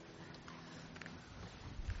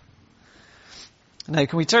Now,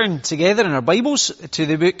 can we turn together in our Bibles to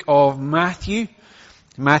the book of Matthew,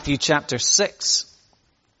 Matthew chapter 6.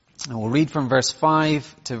 And we'll read from verse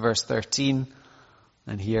 5 to verse 13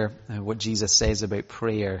 and hear what Jesus says about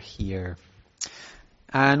prayer here.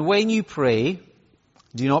 And when you pray,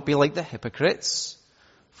 do not be like the hypocrites,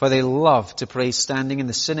 for they love to pray standing in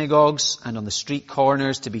the synagogues and on the street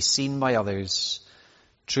corners to be seen by others.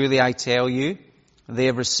 Truly I tell you, they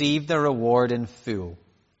have received their reward in full.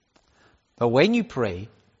 But when you pray,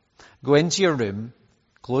 go into your room,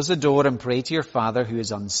 close the door and pray to your Father who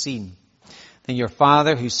is unseen. Then your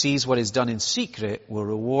Father who sees what is done in secret will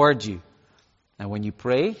reward you. And when you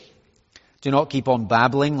pray, do not keep on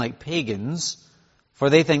babbling like pagans, for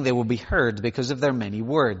they think they will be heard because of their many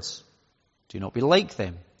words. Do not be like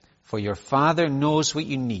them, for your Father knows what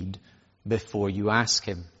you need before you ask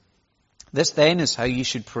Him. This then is how you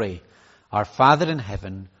should pray. Our Father in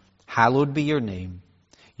heaven, hallowed be your name.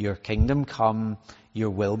 Your kingdom come, your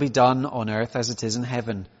will be done on earth as it is in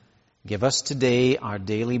heaven. Give us today our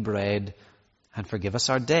daily bread, and forgive us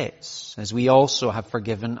our debts, as we also have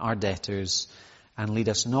forgiven our debtors. And lead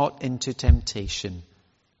us not into temptation,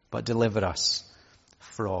 but deliver us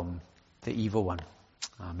from the evil one.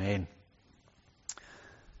 Amen.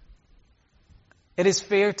 It is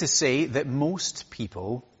fair to say that most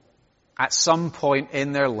people, at some point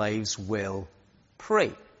in their lives, will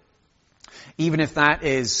pray. Even if that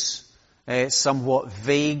is somewhat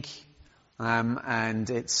vague and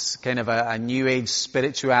it's kind of a new age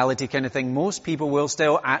spirituality kind of thing, most people will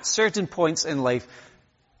still, at certain points in life,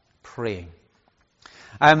 praying.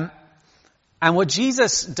 And what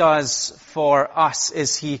Jesus does for us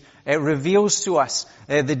is He reveals to us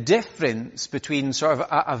the difference between sort of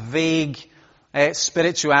a vague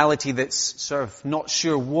spirituality that's sort of not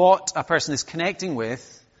sure what a person is connecting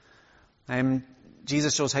with.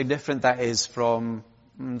 Jesus shows how different that is from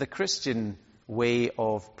the Christian way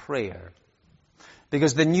of prayer.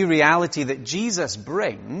 Because the new reality that Jesus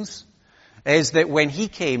brings is that when He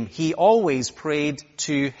came, He always prayed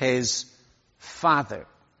to His Father.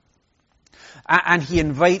 And He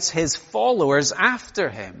invites His followers after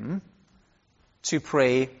Him to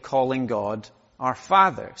pray, calling God our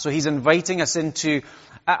Father. So He's inviting us into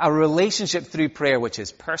a relationship through prayer which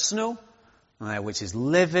is personal, which is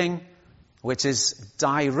living, which is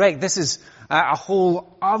direct. This is a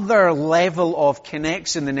whole other level of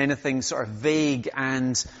connection than anything sort of vague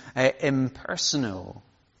and impersonal.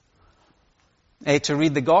 To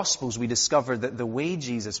read the Gospels, we discover that the way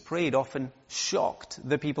Jesus prayed often shocked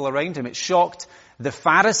the people around Him. It shocked the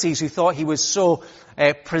Pharisees who thought He was so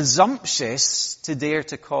presumptuous to dare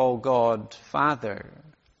to call God Father.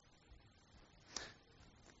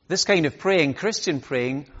 This kind of praying, Christian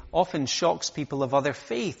praying, often shocks people of other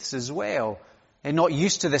faiths as well, and not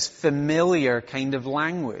used to this familiar kind of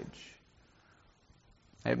language.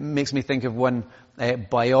 It makes me think of one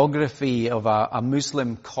biography of a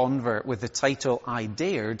Muslim convert with the title, "I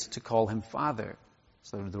Dared to Call Him Father."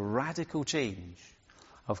 So the radical change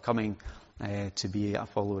of coming to be a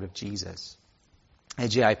follower of Jesus.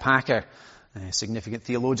 J.I. Packer, a significant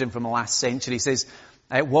theologian from the last century, says,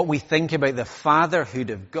 what we think about the fatherhood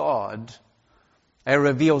of God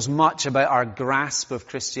reveals much about our grasp of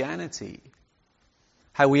Christianity.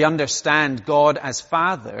 How we understand God as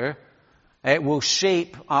Father will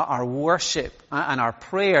shape our worship and our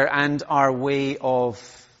prayer and our way of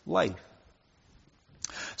life.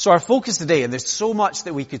 So our focus today, and there's so much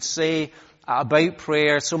that we could say about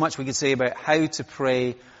prayer, so much we could say about how to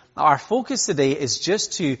pray. Our focus today is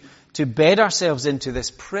just to bed ourselves into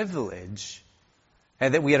this privilege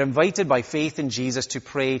that we are invited by faith in Jesus to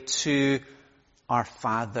pray to our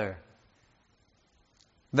Father.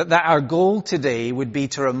 That our goal today would be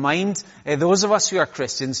to remind those of us who are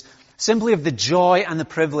Christians simply of the joy and the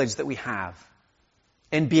privilege that we have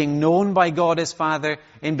in being known by God as Father,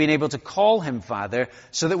 in being able to call Him Father,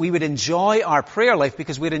 so that we would enjoy our prayer life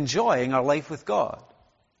because we're enjoying our life with God.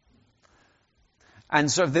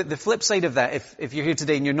 And sort of the flip side of that, if you're here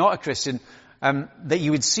today and you're not a Christian, that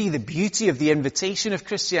you would see the beauty of the invitation of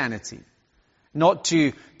Christianity. Not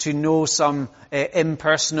to know some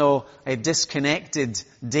impersonal, disconnected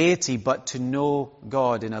deity, but to know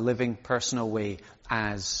God in a living, personal way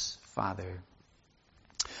as Father.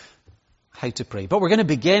 How to pray. But we're going to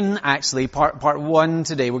begin, actually, part one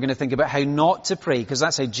today. We're going to think about how not to pray, because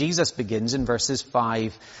that's how Jesus begins in verses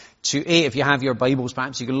 5 to 8. If you have your Bibles,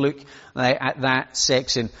 perhaps you can look at that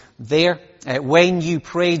section there. When you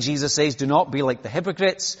pray, Jesus says, do not be like the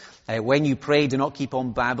hypocrites. When you pray, do not keep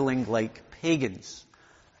on babbling like pagans.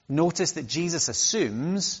 Notice that Jesus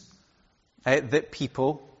assumes that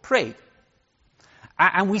people pray.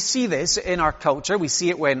 And we see this in our culture. We see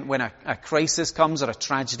it when a crisis comes or a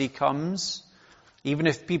tragedy comes. Even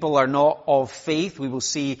if people are not of faith, we will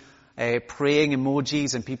see praying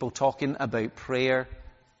emojis and people talking about prayer.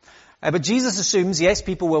 But Jesus assumes, yes,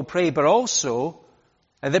 people will pray, but also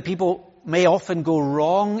that people may often go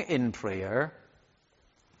wrong in prayer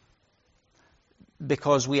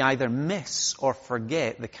because we either miss or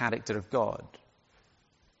forget the character of God.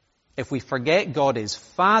 If we forget God is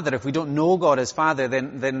Father, if we don't know God as Father,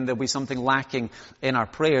 then there'll be something lacking in our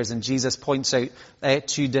prayers. And Jesus points out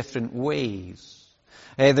two different ways.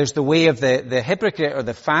 There's the way of the hypocrite or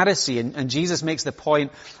the Pharisee, and Jesus makes the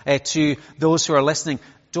point to those who are listening,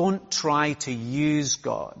 don't try to use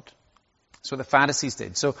God. That's what the Pharisees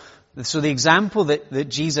did. So the example that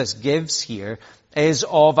Jesus gives here is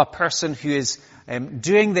of a person who is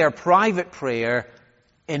doing their private prayer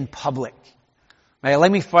in public. Now,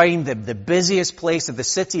 let me find the busiest place of the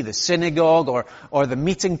city, the synagogue, or the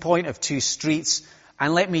meeting point of two streets,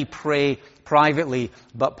 and let me pray privately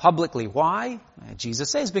but publicly. Why?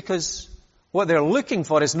 Jesus says, because what they're looking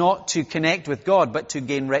for is not to connect with God, but to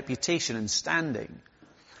gain reputation and standing.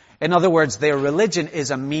 In other words, their religion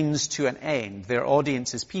is a means to an end. Their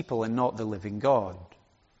audience is people and not the living God.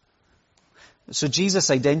 So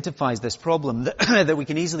Jesus identifies this problem that we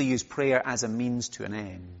can easily use prayer as a means to an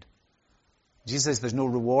end. Jesus says there's no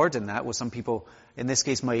reward in that. Well, some people, in this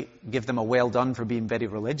case, might give them a well done for being very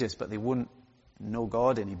religious, but they won't know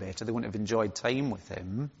God any better. They wouldn't have enjoyed time with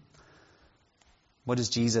Him. What does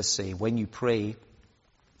Jesus say? When you pray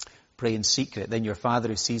in secret, then your Father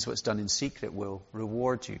who sees what's done in secret will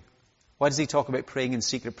reward you. Why does He talk about praying in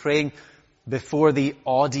secret? Praying before the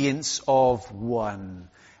audience of one.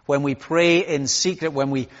 When we pray in secret, when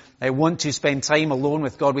we want to spend time alone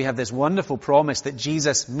with God, we have this wonderful promise that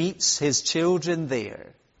Jesus meets His children there.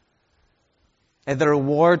 And the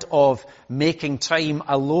reward of making time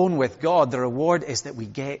alone with God, the reward is that we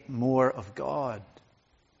get more of God.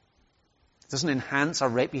 It doesn't enhance our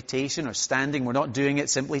reputation or standing. We're not doing it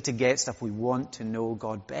simply to get stuff. We want to know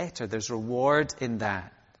God better. There's reward in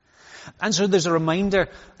that. And so there's a reminder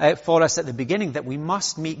for us at the beginning that we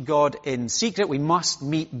must meet God in secret. We must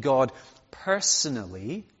meet God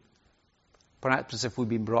personally. Perhaps if we've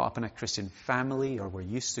been brought up in a Christian family or we're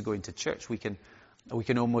used to going to church, we can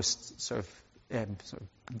almost sort of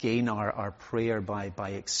gain our prayer by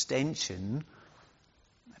extension.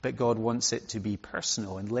 But God wants it to be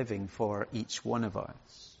personal and living for each one of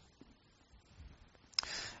us.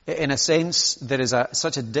 In a sense, there is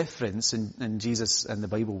such a difference, and Jesus and the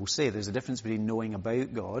Bible will say there's a difference between knowing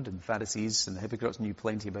about God, and the Pharisees and the hypocrites knew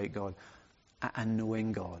plenty about God, and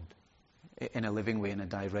knowing God in a living way, in a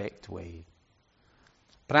direct way.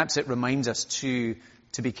 Perhaps it reminds us to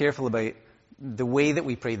be careful about the way that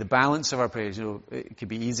we pray, the balance of our prayers. It could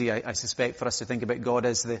be easy, I suspect, for us to think about God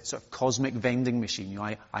as the sort of cosmic vending machine.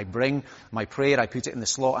 I bring my prayer, I put it in the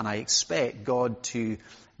slot, and I expect God to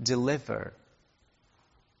deliver.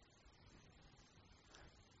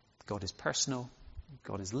 God is personal,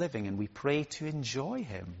 God is living, and we pray to enjoy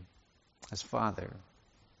Him as Father.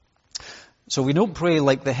 So we don't pray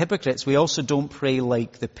like the hypocrites. We also don't pray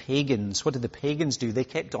like the pagans. What did the pagans do? They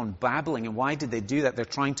kept on babbling. And why did they do that? They're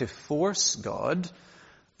trying to force God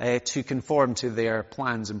to conform to their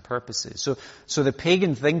plans and purposes. So the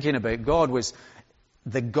pagan thinking about God was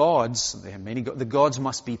the gods, they have many gods, the gods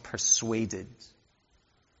must be persuaded.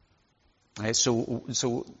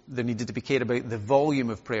 So there needed to be care about the volume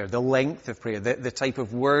of prayer, the length of prayer, the type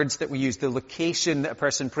of words that we use, the location that a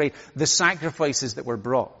person prayed, the sacrifices that were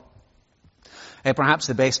brought. Perhaps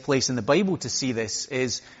the best place in the Bible to see this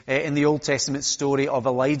is in the Old Testament story of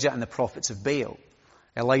Elijah and the prophets of Baal.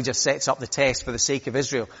 Elijah sets up the test for the sake of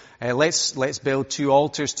Israel. Let's build 2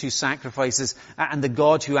 altars, 2 sacrifices, and the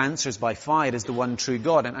God who answers by fire is the one true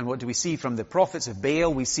God. And what do we see from the prophets of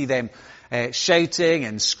Baal? We see them shouting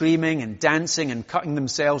and screaming and dancing and cutting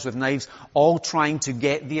themselves with knives, all trying to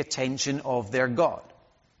get the attention of their God.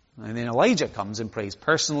 And then Elijah comes and prays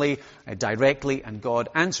personally, directly, and God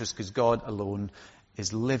answers because God alone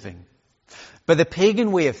is living. But the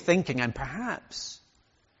pagan way of thinking, and perhaps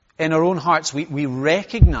in our own hearts we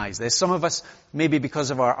recognize this, some of us, maybe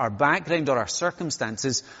because of our background or our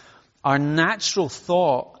circumstances, our natural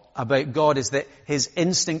thought about God is that His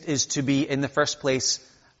instinct is to be, in the first place,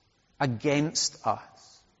 against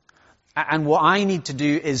us. And what I need to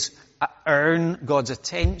do is earn God's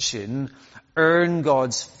attention, earn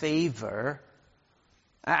God's favor.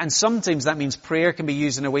 And sometimes that means prayer can be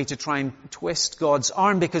used in a way to try and twist God's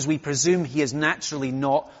arm because we presume He is naturally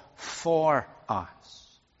not for us.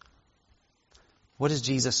 What does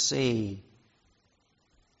Jesus say?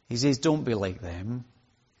 He says, don't be like them.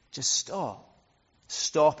 Just stop.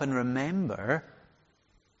 stop and remember,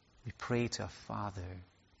 we pray to a Father.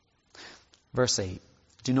 Verse 8,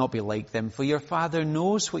 do not be like them, for your Father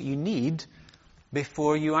knows what you need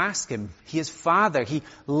before you ask Him. He is Father. He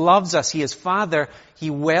loves us. He is Father. He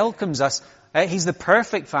welcomes us. He's the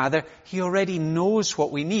perfect Father. He already knows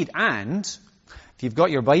what we need. And if you've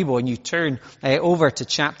got your Bible and you turn over to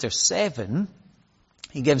chapter 7,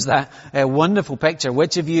 He gives that wonderful picture.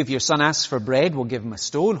 Which of you, if your son asks for bread, will give him a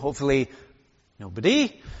stone? Hopefully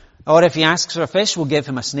nobody. Or if he asks for a fish, we'll give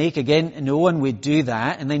him a snake. Again, no one would do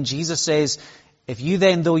that. And then Jesus says, if you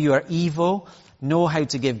then, though you are evil, know how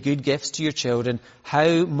to give good gifts to your children,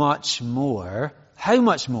 how much more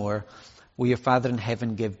will your Father in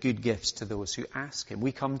heaven give good gifts to those who ask Him?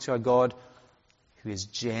 We come to a God who is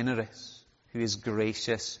generous, who is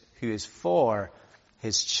gracious, who is for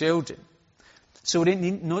His children. So we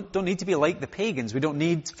don't need to be like the pagans. We don't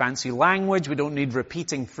need fancy language. We don't need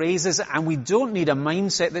repeating phrases. And we don't need a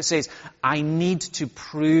mindset that says, I need to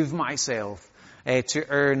prove myself to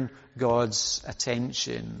earn God's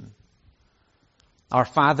attention. Our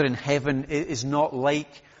Father in heaven is not like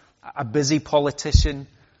a busy politician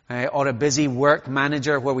or a busy work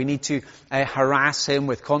manager where we need to harass Him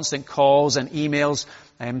with constant calls and emails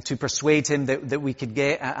to persuade Him that we could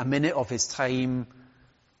get a minute of His time.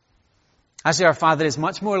 Actually, our Father is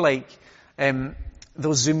much more like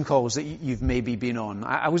those Zoom calls that you've maybe been on.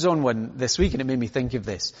 I was on one this week and it made me think of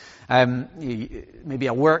this. Maybe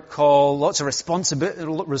a work call, lots of responsible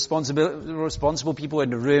people in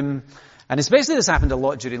the room. And especially this happened a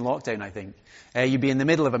lot during lockdown, I think. You'd be in the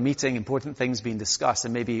middle of a meeting, important things being discussed,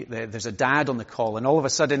 and maybe there's a dad on the call, and all of a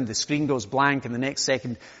sudden the screen goes blank, and the next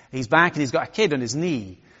second he's back and he's got a kid on his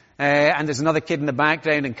knee. And there's another kid in the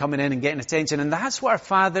background and coming in and getting attention. And that's what our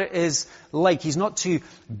Father is like. He's not too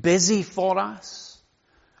busy for us.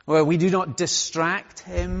 Well, we do not distract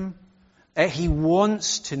Him. He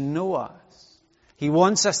wants to know us. He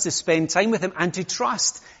wants us to spend time with Him and to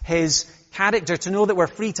trust His character, to know that we're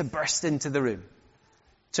free to burst into the room,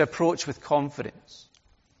 to approach with confidence.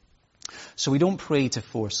 So we don't pray to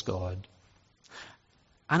force God.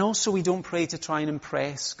 And also we don't pray to try and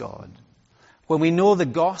impress God. When we know the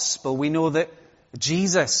gospel, we know that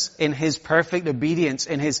Jesus, in His perfect obedience,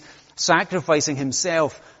 in His sacrificing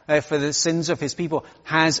Himself for the sins of His people,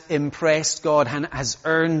 has impressed God and has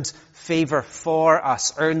earned favor for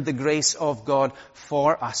us, earned the grace of God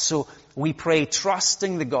for us. So we pray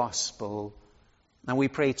trusting the gospel, and we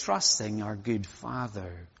pray trusting our good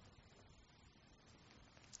Father.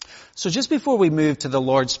 So just before we move to the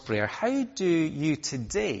Lord's Prayer, how do you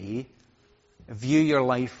today view your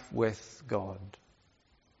life with God?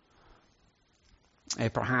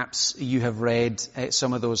 Perhaps you have read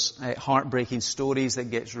some of those heartbreaking stories that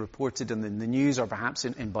get reported in the news, or perhaps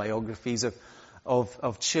in biographies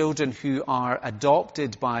of children who are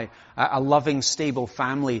adopted by a loving, stable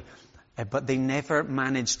family, but they never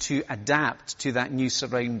manage to adapt to that new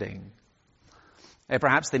surrounding.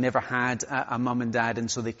 Perhaps they never had a mum and dad, and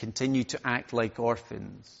so they continue to act like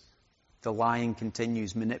orphans. The lying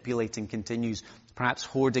continues, manipulating continues, perhaps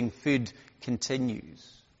hoarding food continues.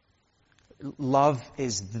 Love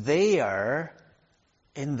is there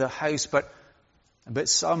in the house, but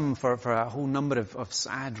some, for a whole number of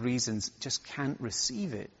sad reasons, just can't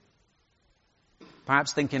receive it.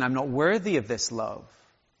 Perhaps thinking, I'm not worthy of this love.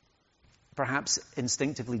 Perhaps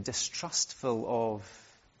instinctively distrustful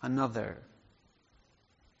of another.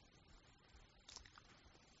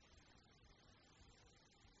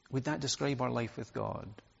 Would that describe our life with God?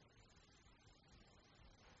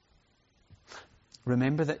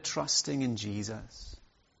 Remember that trusting in Jesus,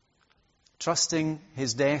 trusting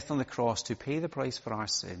His death on the cross to pay the price for our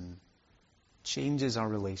sin, changes our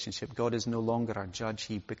relationship. God is no longer our judge.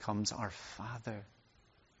 He becomes our Father.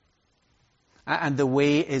 And the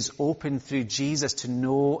way is open through Jesus to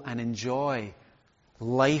know and enjoy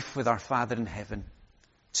life with our Father in heaven,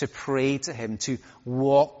 to pray to Him, to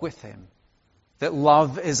walk with Him. That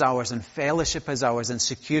love is ours, and fellowship is ours, and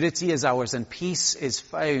security is ours, and peace is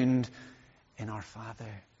found in our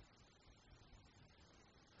Father.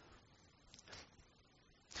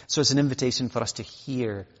 So it's an invitation for us to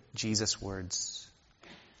hear Jesus' words.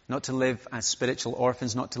 Not to live as spiritual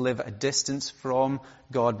orphans, not to live at a distance from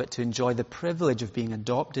God, but to enjoy the privilege of being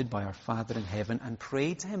adopted by our Father in heaven and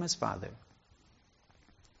pray to Him as Father.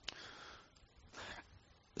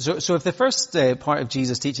 So if the first part of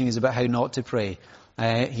Jesus' teaching is about how not to pray,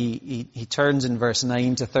 he turns in verse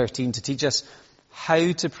 9 to 13 to teach us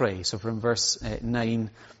how to pray. So from verse 9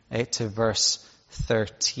 to verse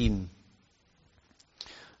 13.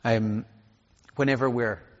 Whenever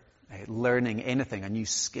we're learning anything, a new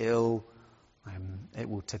skill It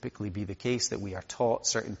will typically be the case that we are taught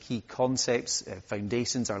certain key concepts,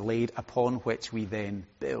 foundations are laid upon which we then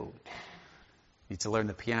build. You need to learn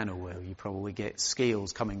the piano well, you probably get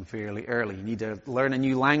scales coming fairly early. You need to learn a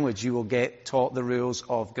new language, you will get taught the rules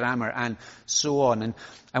of grammar, and so on.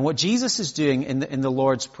 And what Jesus is doing in the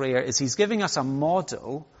Lord's Prayer is he's giving us a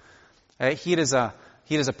model. Here is a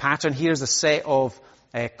pattern, here is a set of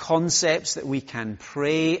concepts that we can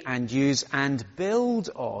pray and use and build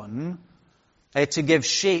on to give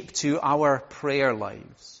shape to our prayer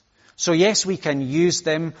lives. So yes, we can use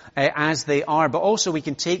them as they are, but also we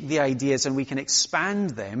can take the ideas and we can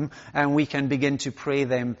expand them and we can begin to pray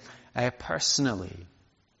them personally.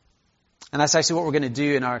 And that's actually what we're going to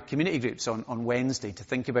do in our community groups on Wednesday, to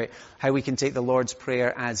think about how we can take the Lord's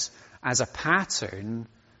Prayer as a pattern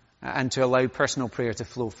and to allow personal prayer to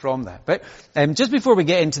flow from that. But just before we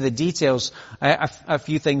get into the details, a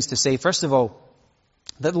few things to say. First of all,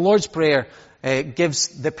 that the Lord's Prayer gives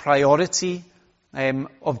the priority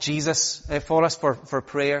of Jesus for us for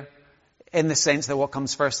prayer, in the sense that what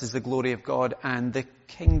comes first is the glory of God and the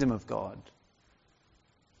kingdom of God.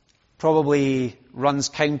 Probably runs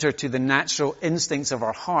counter to the natural instincts of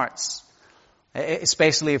our hearts,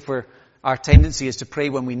 especially if our tendency is to pray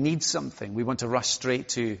when we need something. We want to rush straight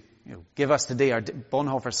to, give us today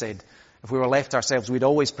Bonhoeffer said, if we were left ourselves, we'd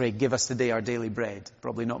always pray, give us today our daily bread.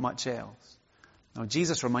 Probably not much else. Now,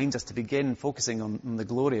 Jesus reminds us to begin focusing on the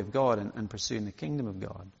glory of God and pursuing the kingdom of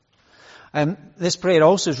God. This prayer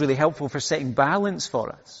also is really helpful for setting balance for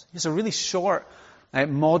us. It's a really short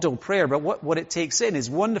model prayer, but what it takes in is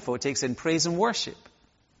wonderful. It takes in praise and worship.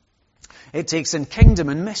 It takes in kingdom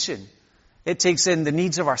and mission. It takes in the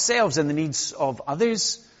needs of ourselves and the needs of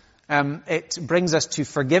others. It brings us to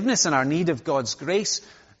forgiveness and our need of God's grace.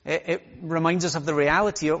 It reminds us of the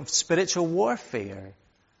reality of spiritual warfare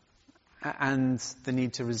and the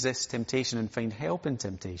need to resist temptation and find help in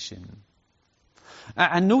temptation.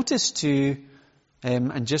 And notice too,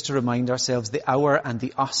 and just to remind ourselves, the our and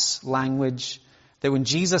the us language, that when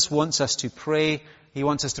Jesus wants us to pray, he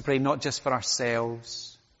wants us to pray not just for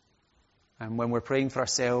ourselves, and when we're praying for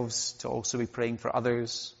ourselves, to also be praying for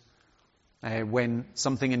others. When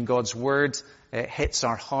something in God's Word hits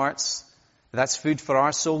our hearts, that's food for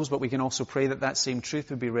our souls, but we can also pray that same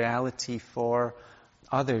truth would be reality for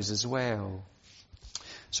others as well.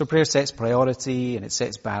 So prayer sets priority and it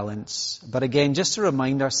sets balance. But again, just to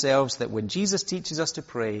remind ourselves that when Jesus teaches us to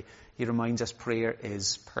pray, he reminds us prayer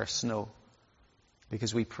is personal,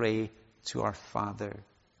 because we pray to our Father.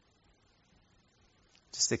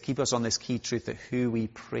 Just to keep us on this key truth that who we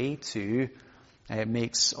pray to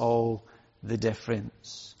makes all the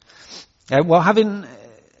difference. Well, having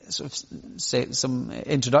sort of set some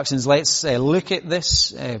introductions, let's look at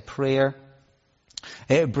this prayer.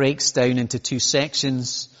 It breaks down into two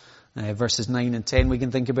sections, verses 9 and 10. We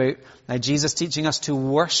can think about Jesus teaching us to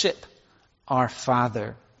worship our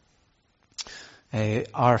Father.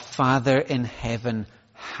 Our Father in heaven,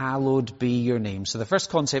 hallowed be your name. So the first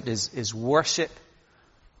concept is worship.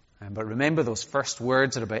 But remember, those first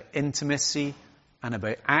words are about intimacy and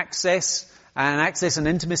about access. And access and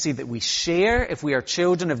intimacy that we share. If we are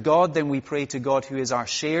children of God, then we pray to God who is our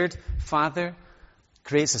shared Father.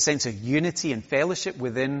 Creates a sense of unity and fellowship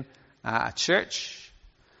within a church.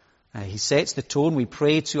 He sets the tone. We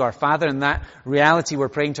pray to our Father, and that reality we're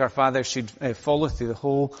praying to our Father should follow through the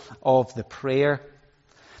whole of the prayer.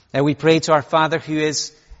 We pray to our Father who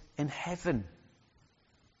is in heaven.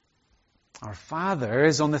 Our Father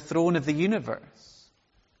is on the throne of the universe.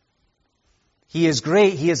 He is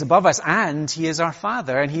great, he is above us, and he is our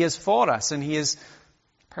Father, and he is for us, and he is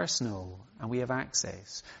personal, and we have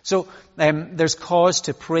access. So there's cause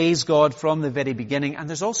to praise God from the very beginning, and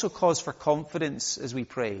there's also cause for confidence as we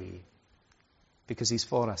pray, because he's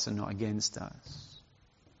for us and not against us.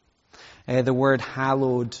 The word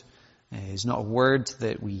hallowed is not a word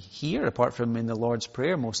that we hear, apart from in the Lord's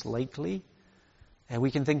Prayer, most likely.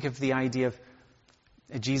 We can think of the idea of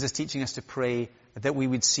Jesus teaching us to pray that we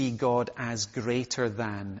would see God as greater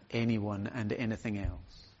than anyone and anything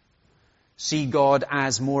else. See God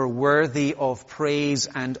as more worthy of praise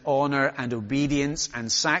and honor and obedience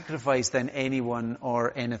and sacrifice than anyone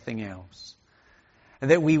or anything else.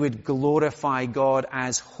 That we would glorify God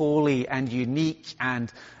as holy and unique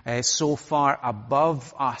and so far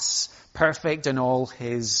above us, perfect in all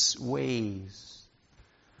his ways.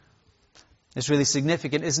 It's really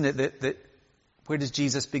significant, isn't it, that where does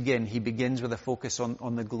Jesus begin? He begins with a focus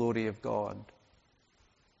on the glory of God.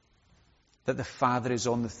 That the Father is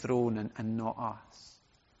on the throne and not us.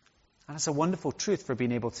 And it's a wonderful truth for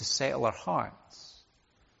being able to settle our hearts.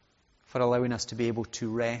 For allowing us to be able to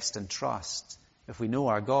rest and trust if we know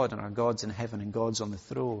our God and our God's in heaven and God's on the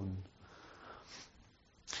throne.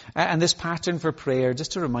 And this pattern for prayer,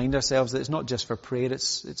 just to remind ourselves that it's not just for prayer,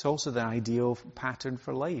 it's also the ideal pattern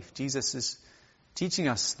for life. Jesus is teaching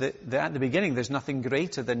us that at the beginning there's nothing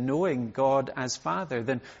greater than knowing God as Father,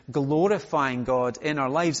 than glorifying God in our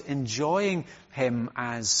lives, enjoying Him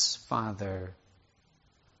as Father.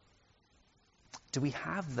 Do we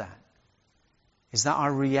have that? Is that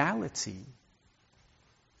our reality?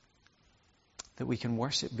 That we can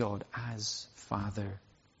worship God as Father.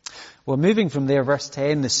 Well, moving from there, verse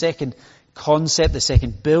 10, the second concept, the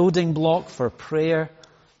second building block for prayer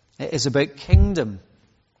is about kingdom.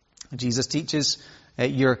 Jesus teaches,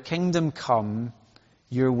 your kingdom come,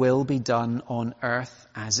 your will be done on earth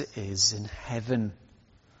as it is in heaven.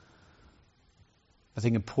 I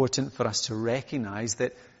think important for us to recognize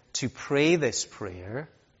that to pray this prayer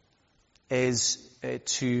is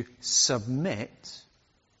to submit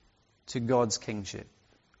to God's kingship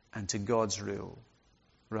and to God's rule,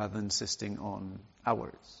 rather than insisting on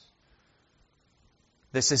ours.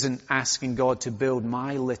 This isn't asking God to build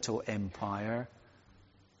my little empire.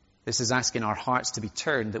 This is asking our hearts to be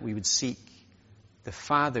turned, that we would seek the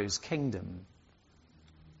Father's kingdom.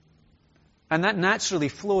 And that naturally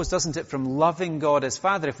flows, doesn't it, from loving God as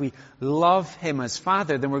Father. If we love Him as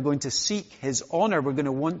Father, then we're going to seek His honor. We're going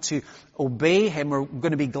to want to obey Him. We're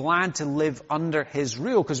going to be glad to live under His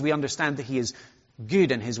rule, because we understand that He is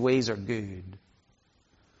good and His ways are good.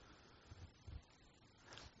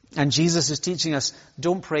 And Jesus is teaching us,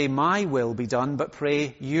 don't pray my will be done, but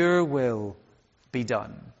pray your will be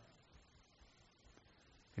done.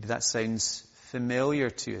 Maybe that sounds familiar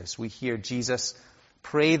to us. We hear Jesus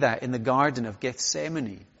pray that in the Garden of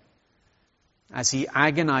Gethsemane, as He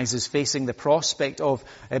agonizes, facing the prospect of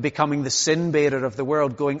becoming the sin bearer of the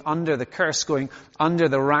world, going under the curse, going under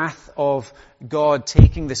the wrath of God,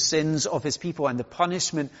 taking the sins of His people and the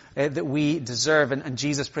punishment that we deserve. And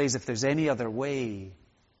Jesus prays, if there's any other way,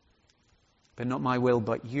 but not my will,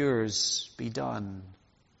 but yours be done.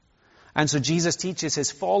 And so Jesus teaches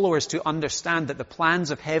His followers to understand that the plans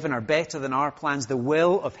of heaven are better than our plans. The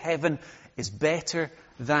will of heaven is better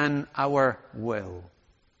than our will.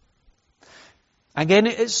 Again,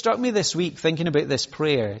 it struck me this week thinking about this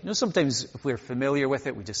prayer. You know, sometimes if we're familiar with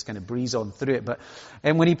it, we just kind of breeze on through it. But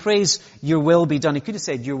when He prays, your will be done, He could have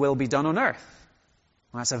said, your will be done on earth.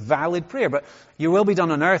 Well, that's a valid prayer, but your will be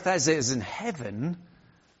done on earth as it is in heaven.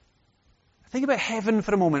 Think about heaven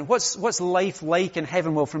for a moment. What's life like in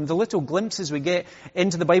heaven? Well, from the little glimpses we get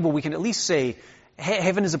into the Bible, we can at least say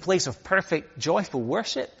heaven is a place of perfect, joyful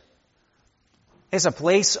worship. It's a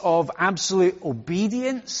place of absolute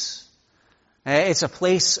obedience. It's a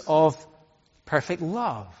place of perfect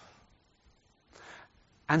love.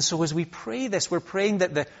 And so as we pray this, we're praying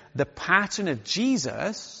that the pattern of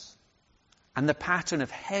Jesus and the pattern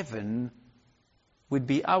of heaven would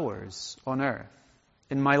be ours on earth.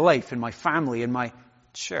 In my life, in my family, in my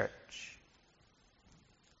church.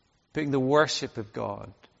 Putting the worship of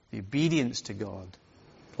God, the obedience to God,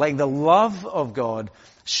 letting the love of God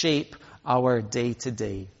shape our day to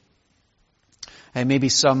day. And maybe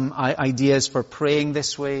some ideas for praying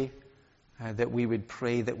this way, that we would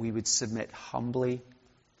pray, that we would submit humbly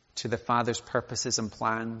to the Father's purposes and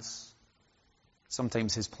plans.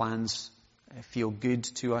 Sometimes His plans feel good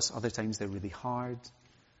to us, other times they're really hard.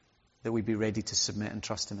 That we'd be ready to submit and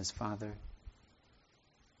trust Him as Father.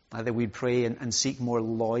 That we'd pray and seek more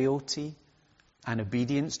loyalty and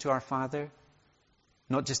obedience to our Father.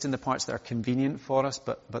 Not just in the parts that are convenient for us,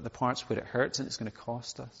 but the parts where it hurts and it's going to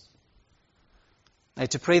cost us.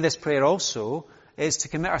 To pray this prayer also is to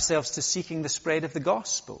commit ourselves to seeking the spread of the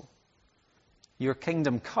gospel. Your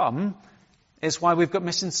kingdom come is why we've got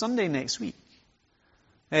Mission Sunday next week.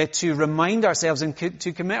 To remind ourselves and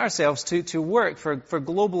to commit ourselves to work for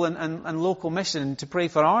global and local mission, to pray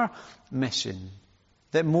for our mission.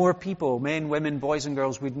 That more people, men, women, boys and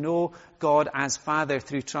girls, would know God as Father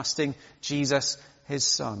through trusting Jesus, His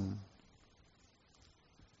Son.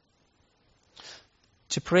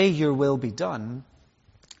 To pray your will be done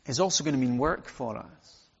is also going to mean work for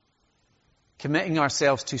us. Committing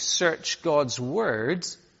ourselves to search God's Word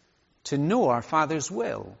to know our Father's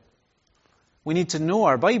will. We need to know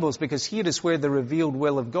our Bibles, because here is where the revealed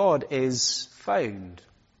will of God is found.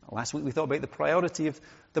 Last week we thought about the priority of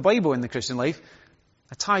the Bible in the Christian life.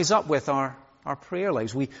 It ties up with our prayer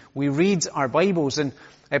lives. We read our Bibles, and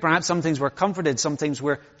perhaps sometimes we're comforted, sometimes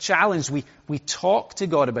we're challenged. We talk to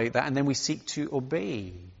God about that, and then we seek to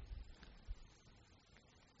obey.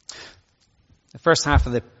 The first half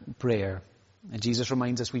of the prayer, Jesus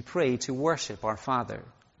reminds us we pray to worship our Father.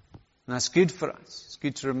 And that's good for us. It's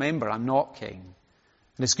good to remember I'm not king.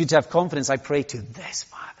 And it's good to have confidence. I pray to this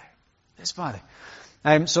Father. This Father.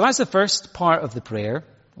 So that's the first part of the prayer.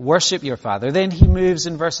 Worship your Father. Then he moves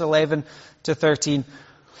in verse 11 to 13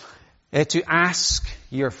 to ask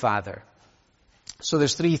your Father. So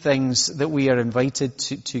there's three things that we are invited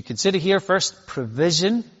to consider here. First,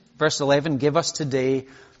 provision. Verse 11, give us today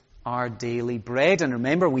our daily bread. And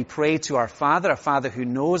remember, we pray to our Father who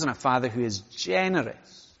knows and a Father who is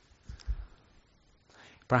generous.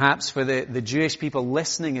 Perhaps for the Jewish people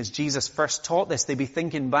listening as Jesus first taught this, they'd be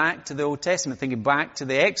thinking back to the Old Testament, thinking back to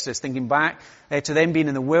the Exodus, thinking back to them being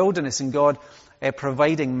in the wilderness and God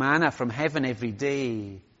providing manna from heaven every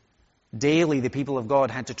day. Daily, the people of God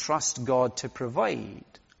had to trust God to provide.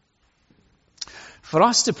 For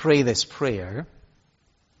us to pray this prayer,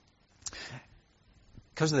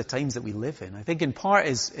 because of the times that we live in, I think in part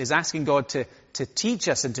is asking God to teach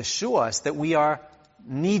us and to show us that we are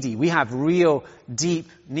needy. We have real, deep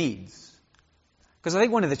needs. Because I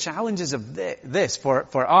think one of the challenges of this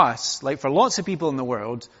for us, like for lots of people in the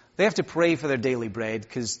world, they have to pray for their daily bread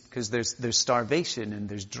because there's starvation and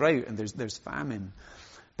there's drought and there's famine.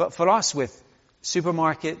 But for us with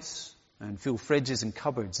supermarkets and full fridges and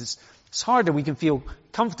cupboards, it's harder. We can feel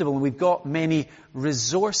comfortable and we've got many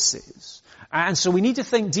resources. And so we need to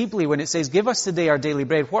think deeply when it says, give us today our daily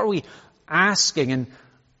bread. What are we asking? And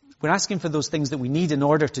we're asking for those things that we need in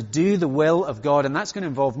order to do the will of God. And that's going to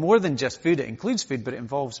involve more than just food. It includes food, but it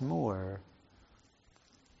involves more.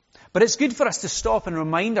 But it's good for us to stop and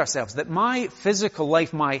remind ourselves that my physical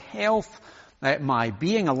life, my health, my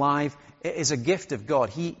being alive is a gift of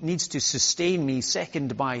God. He needs to sustain me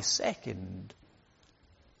second by second.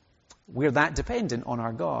 We're that dependent on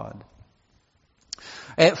our God.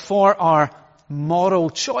 For our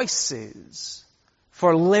moral choices,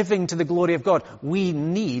 for living to the glory of God, we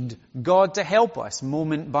need God to help us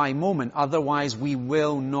moment by moment. Otherwise, we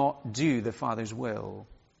will not do the Father's will.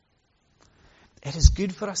 It is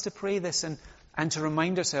good for us to pray this and to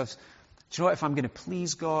remind ourselves, do you know what, if I'm going to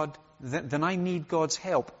please God, then I need God's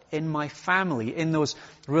help in my family, in those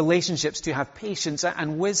relationships, to have patience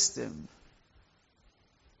and wisdom.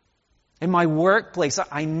 In my workplace,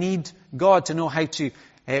 I need God to know how to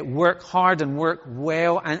work hard and work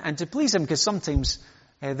well and to please Him, because sometimes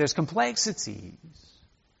there's complexities.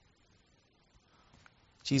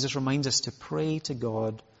 Jesus reminds us to pray to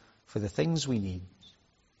God for the things we need.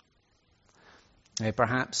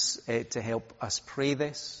 Perhaps to help us pray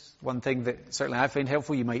this, one thing that certainly I find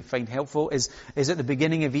helpful, you might find helpful, is at the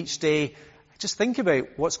beginning of each day, just think about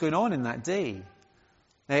what's going on in that day.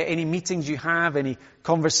 Any meetings you have, any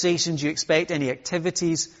conversations you expect, any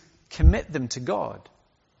activities, commit them to God.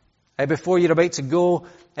 Before you're about to go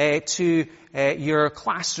to your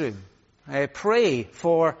classroom, pray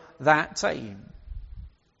for that time.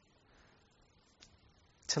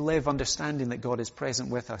 To live understanding that God is present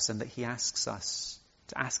with us and that He asks us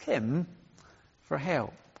to ask Him for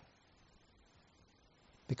help.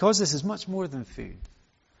 Because this is much more than food.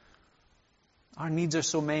 Our needs are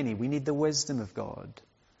so many. We need the wisdom of God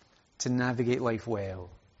to navigate life well.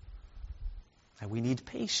 And we need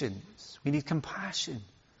patience. We need compassion.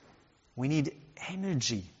 We need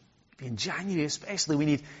energy. In January especially, we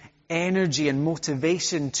need energy and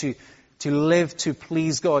motivation to live to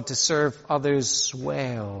please God, to serve others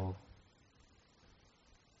well.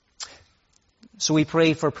 So we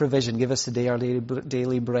pray for provision. Give us today our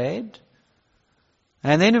daily bread.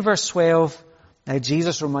 And then in verse 12,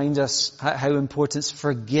 Jesus reminds us how important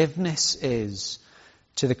forgiveness is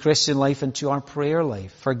to the Christian life and to our prayer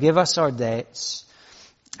life. Forgive us our debts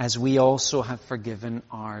as we also have forgiven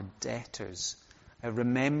our debtors.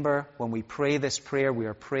 Remember, when we pray this prayer, we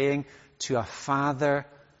are praying to a Father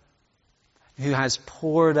who has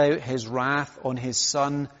poured out His wrath on His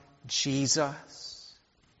Son, Jesus.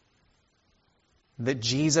 That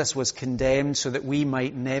Jesus was condemned so that we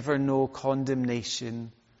might never know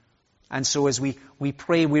condemnation. And so as we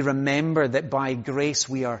pray, we remember that by grace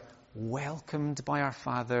we are welcomed by our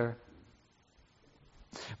Father.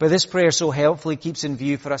 But this prayer so helpfully keeps in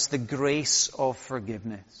view for us the grace of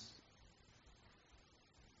forgiveness.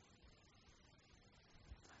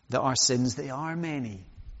 That our sins, they are many.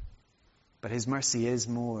 But His mercy is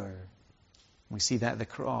more. We see that at the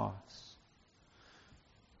cross.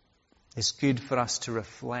 It's good for us to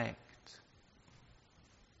reflect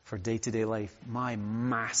for day-to-day life. My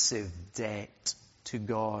massive debt to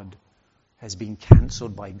God has been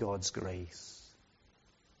cancelled by God's grace.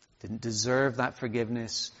 Didn't deserve that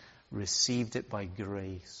forgiveness, received it by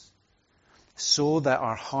grace. So that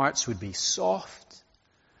our hearts would be soft,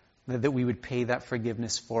 that we would pay that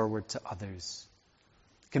forgiveness forward to others.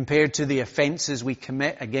 Compared to the offenses we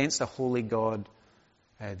commit against a holy God,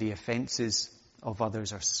 the offenses of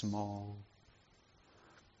others are small.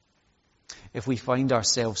 If we find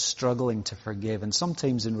ourselves struggling to forgive, and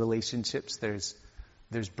sometimes in relationships there's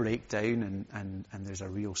breakdown and there's a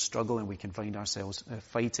real struggle, and we can find ourselves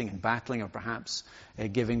fighting and battling, or perhaps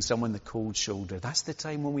giving someone the cold shoulder, that's the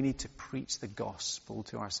time when we need to preach the gospel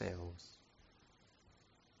to ourselves.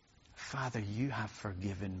 Father, you have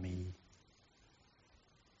forgiven me,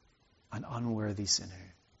 an unworthy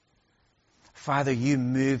sinner. Father, you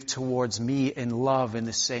moved towards me in love in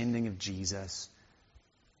the sending of Jesus.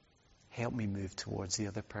 Help me move towards the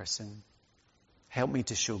other person. Help me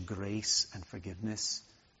to show grace and forgiveness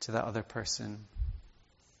to that other person.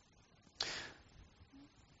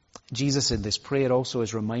 Jesus in this prayer also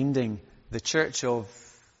is reminding the church of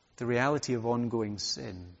the reality of ongoing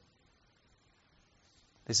sin.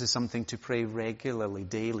 This is something to pray regularly,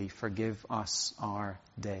 daily. Forgive us our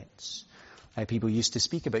debts. People used to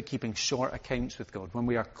speak about keeping short accounts with God. When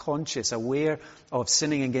we are conscious, aware of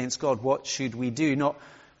sinning against God, what should we do? Not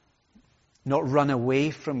run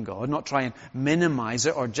away from God, not try and minimize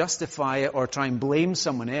it or justify it or try and blame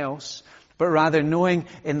someone else, but rather knowing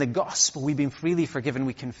in the gospel we've been freely forgiven,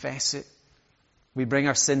 we confess it. We bring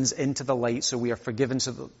our sins into the light so we are forgiven,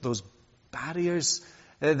 so that those barriers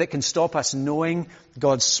that can stop us knowing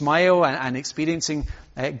God's smile and experiencing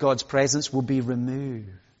God's presence will be removed.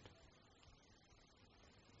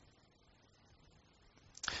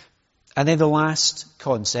 And then the last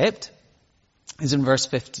concept is in verse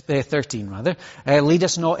 13. Lead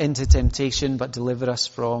us not into temptation, but deliver us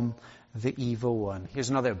from the evil one. Here's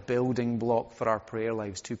another building block for our prayer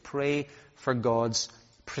lives, to pray for God's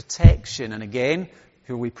protection. And again,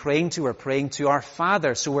 who are we praying to? We're praying to our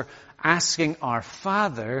Father. So we're asking our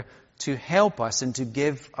Father to help us and to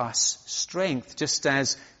give us strength, just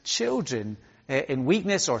as children in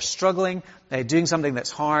weakness or struggling, doing something that's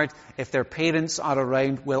hard, if their parents are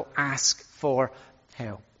around, will ask for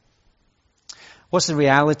help. What's the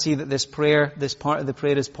reality that this part of the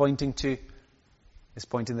prayer is pointing to? It's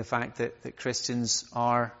pointing to the fact that Christians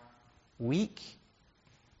are weak,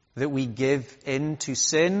 that we give in to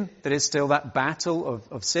sin. There is still that battle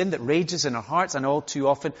of sin that rages in our hearts, and all too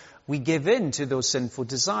often we give in to those sinful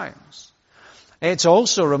desires. It's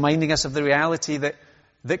also reminding us of the reality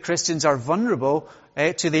that Christians are vulnerable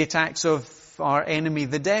to the attacks of our enemy,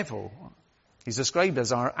 the devil. He's described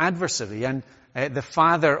as our adversary and the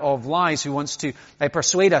father of lies, who wants to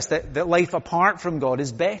persuade us that life apart from God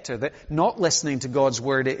is better, that not listening to God's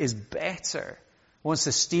word is better. Wants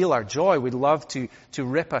to steal our joy. We'd love to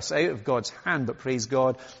rip us out of God's hand, but praise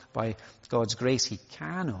God, by God's grace he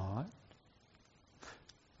cannot.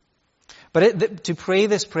 But to pray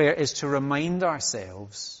this prayer is to remind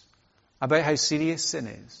ourselves about how serious sin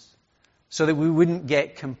is, so that we wouldn't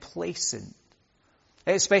get complacent,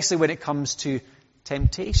 especially when it comes to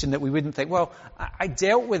temptation, that we wouldn't think, well, I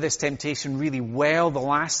dealt with this temptation really well the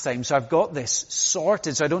last time, so I've got this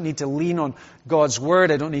sorted, so I don't need to lean on God's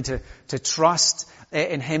word, I don't need to trust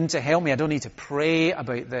in him to help me, I don't need to pray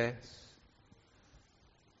about this.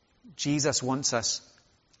 Jesus wants us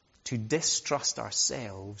to distrust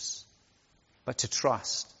ourselves, but to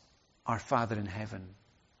trust our Father in heaven.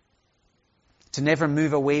 To never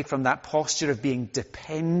move away from that posture of being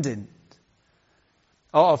dependent,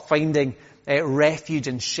 of finding refuge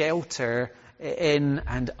and shelter in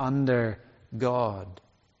and under God.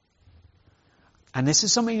 And this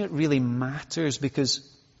is something that really matters, because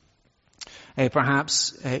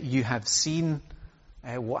perhaps you have seen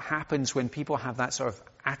what happens when people have that sort of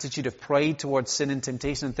attitude of pride towards sin and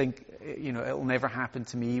temptation and think, it'll never happen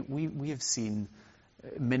to me. We have seen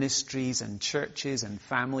ministries and churches and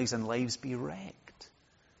families and lives be wrecked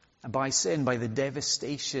by sin, by the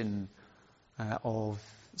devastation of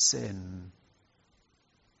sin.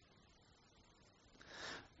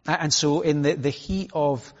 And so in the heat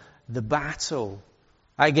of the battle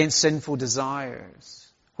against sinful desires,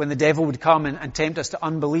 when the devil would come and tempt us to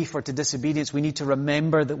unbelief or to disobedience, we need to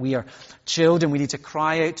remember that we are children. We need to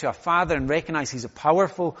cry out to our Father and recognize he's a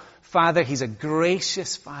powerful Father. He's a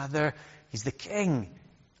gracious Father. He's the King.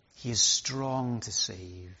 He is strong to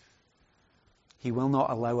save. He will not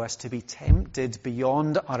allow us to be tempted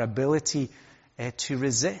beyond our ability to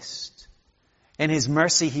resist. In his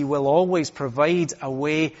mercy, he will always provide a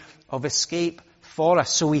way of escape for us.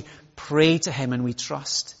 So we pray to him and we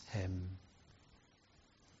trust him.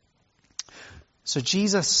 So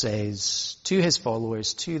Jesus says to his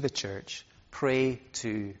followers, to the church, pray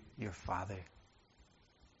to your Father.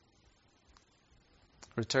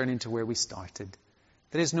 Returning to where we started,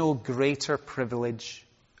 there is no greater privilege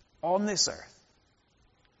on this earth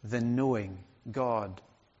than knowing God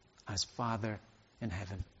as Father in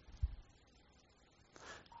heaven.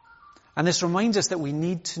 And this reminds us that we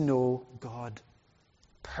need to know God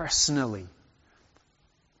personally.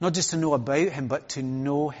 Not just to know about him, but to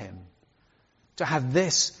know him. To have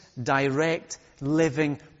this direct,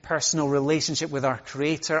 living, personal relationship with our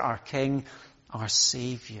Creator, our King, our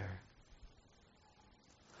Savior.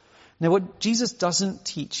 Now, what Jesus doesn't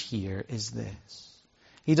teach here is this.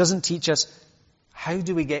 He doesn't teach us, how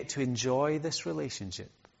do we get to enjoy this relationship?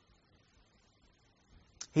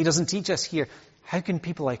 He doesn't teach us here, how can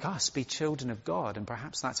people like us be children of God? And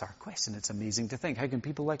perhaps that's our question. It's amazing to think, how can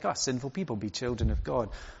people like us, sinful people, be children of God?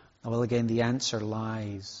 Well, again, the answer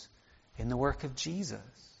lies in the work of Jesus.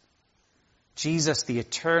 Jesus, the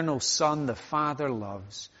eternal Son the Father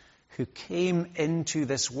loves, who came into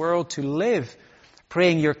this world to live,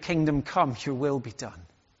 praying, your kingdom come, your will be done.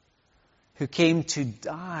 Who came to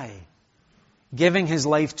die, giving his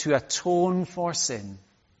life to atone for sin.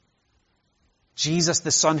 Jesus,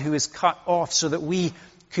 the Son who is cut off so that we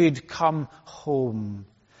could come home.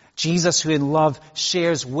 Jesus, who in love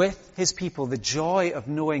shares with his people the joy of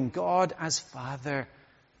knowing God as Father.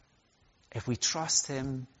 If we trust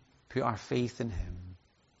him, put our faith in him.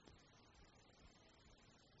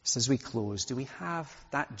 Just as we close, do we have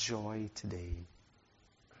that joy today?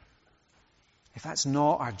 If that's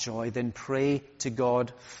not our joy, then pray to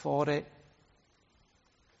God for it.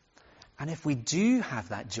 And if we do have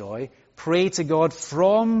that joy, pray to God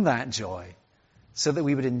from that joy, so that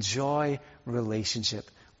we would enjoy relationship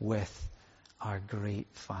with our great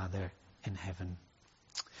Father in heaven.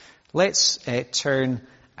 Let's turn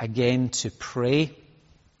again to pray.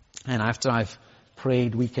 And after I've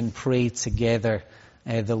prayed, we can pray together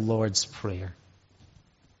the Lord's Prayer.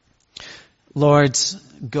 Lord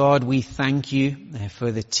God, we thank you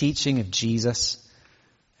for the teaching of Jesus.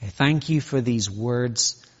 Thank you for these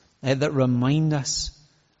words that remind us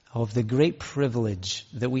of the great privilege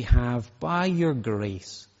that we have by your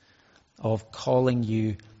grace of calling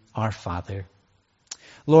you our Father.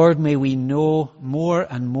 Lord, may we know more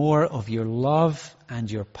and more of your love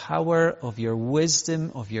and your power, of your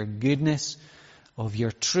wisdom, of your goodness, of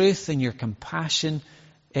your truth and your compassion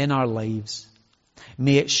in our lives.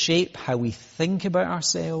 May it shape how we think about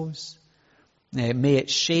ourselves. May it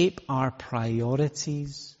shape our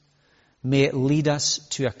priorities. May it lead us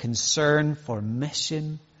to a concern for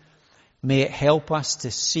mission. May it help us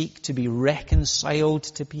to seek to be reconciled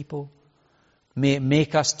to people. May it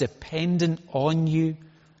make us dependent on you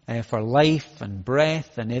for life and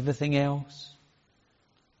breath and everything else.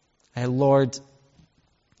 Lord,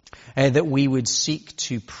 that we would seek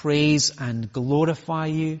to praise and glorify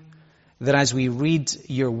you. That as we read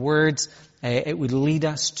your words, it would lead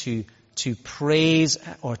us to praise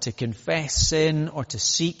or to confess sin or to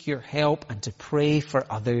seek your help and to pray for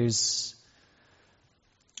others.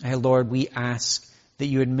 Lord, we ask that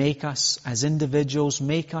you would make us as individuals,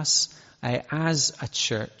 make us as a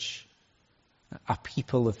church, a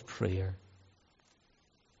people of prayer.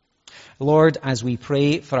 Lord, as we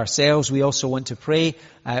pray for ourselves, we also want to pray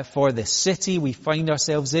for the city we find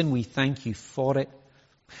ourselves in. We thank you for it.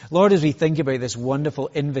 Lord, as we think about this wonderful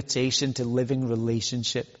invitation to living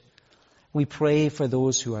relationship, we pray for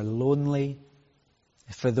those who are lonely,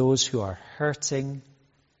 for those who are hurting,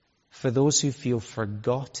 for those who feel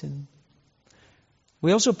forgotten.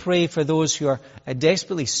 We also pray for those who are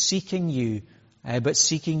desperately seeking you, but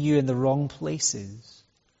seeking you in the wrong places.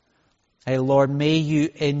 Lord, may you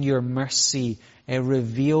in your mercy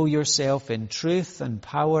reveal yourself in truth and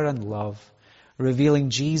power and love, revealing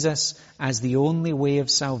Jesus as the only way of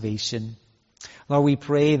salvation. Lord, we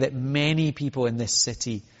pray that many people in this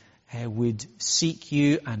city would seek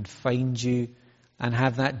you and find you and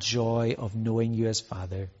have that joy of knowing you as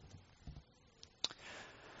Father.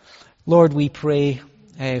 Lord, we pray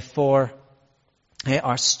for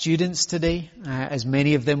our students today, as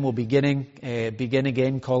many of them will begin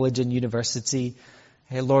again college and university.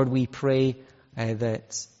 Lord, we pray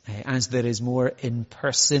that as there is more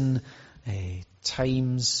in-person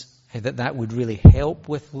times, that would really help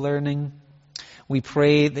with learning. We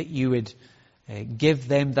pray that you would give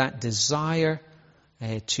them that desire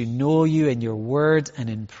to know you in your word and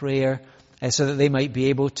in prayer, so that they might be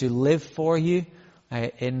able to live for you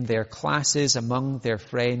in their classes, among their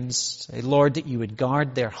friends. Lord, that you would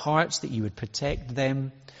guard their hearts, that you would protect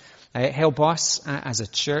them. Help us as a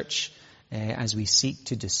church as we seek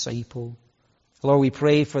to disciple. Lord, we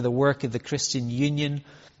pray for the work of the Christian Union.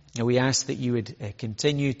 We ask that you would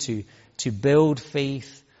continue to build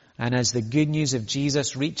faith, and as the good news of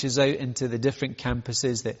Jesus reaches out into the different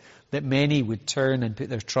campuses, that many would turn and put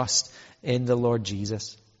their trust in the Lord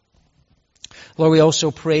Jesus. Lord, we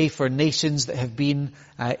also pray for nations that have been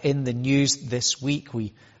in the news this week.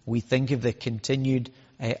 We think of the continued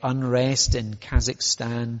unrest in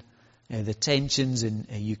Kazakhstan, the tensions in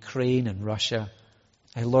Ukraine and Russia.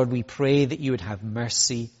 Lord, we pray that you would have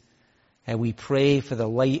mercy. We pray for the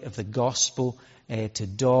light of the gospel to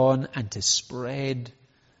dawn and to spread.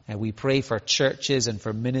 We pray for churches and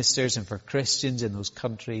for ministers and for Christians in those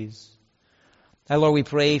countries. Lord, we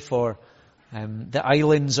pray for the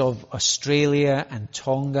islands of Australia and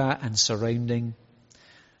Tonga and surrounding.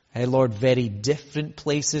 Lord, very different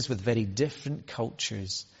places with very different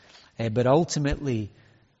cultures. But ultimately,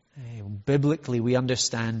 biblically, we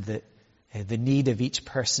understand that the need of each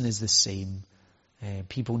person is the same.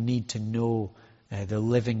 People need to know the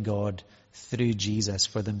living God through Jesus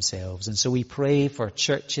for themselves. And so we pray for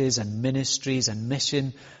churches and ministries and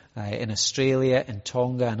mission in Australia and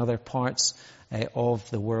Tonga and other parts of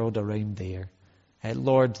the world around there.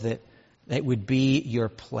 Lord, that it would be your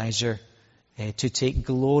pleasure to take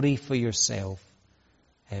glory for yourself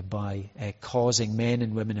by causing men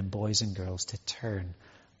and women and boys and girls to turn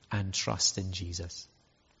and trust in Jesus.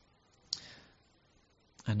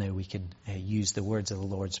 And now we can use the words of the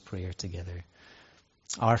Lord's Prayer together.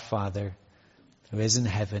 Our Father, who is in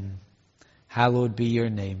heaven, hallowed be your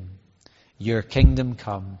name. Your kingdom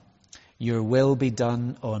come. Your will be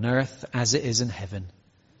done on earth as it is in heaven.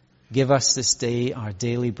 Give us this day our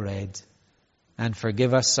daily bread, and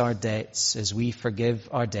forgive us our debts as we forgive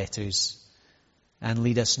our debtors. And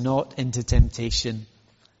lead us not into temptation,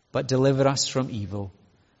 but deliver us from evil.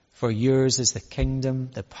 For yours is the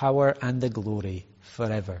kingdom, the power, and the glory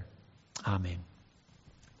forever. Amen.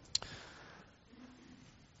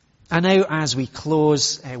 And now as we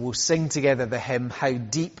close, we'll sing together the hymn, How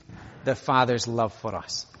Deep the Father's Love for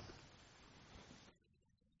Us.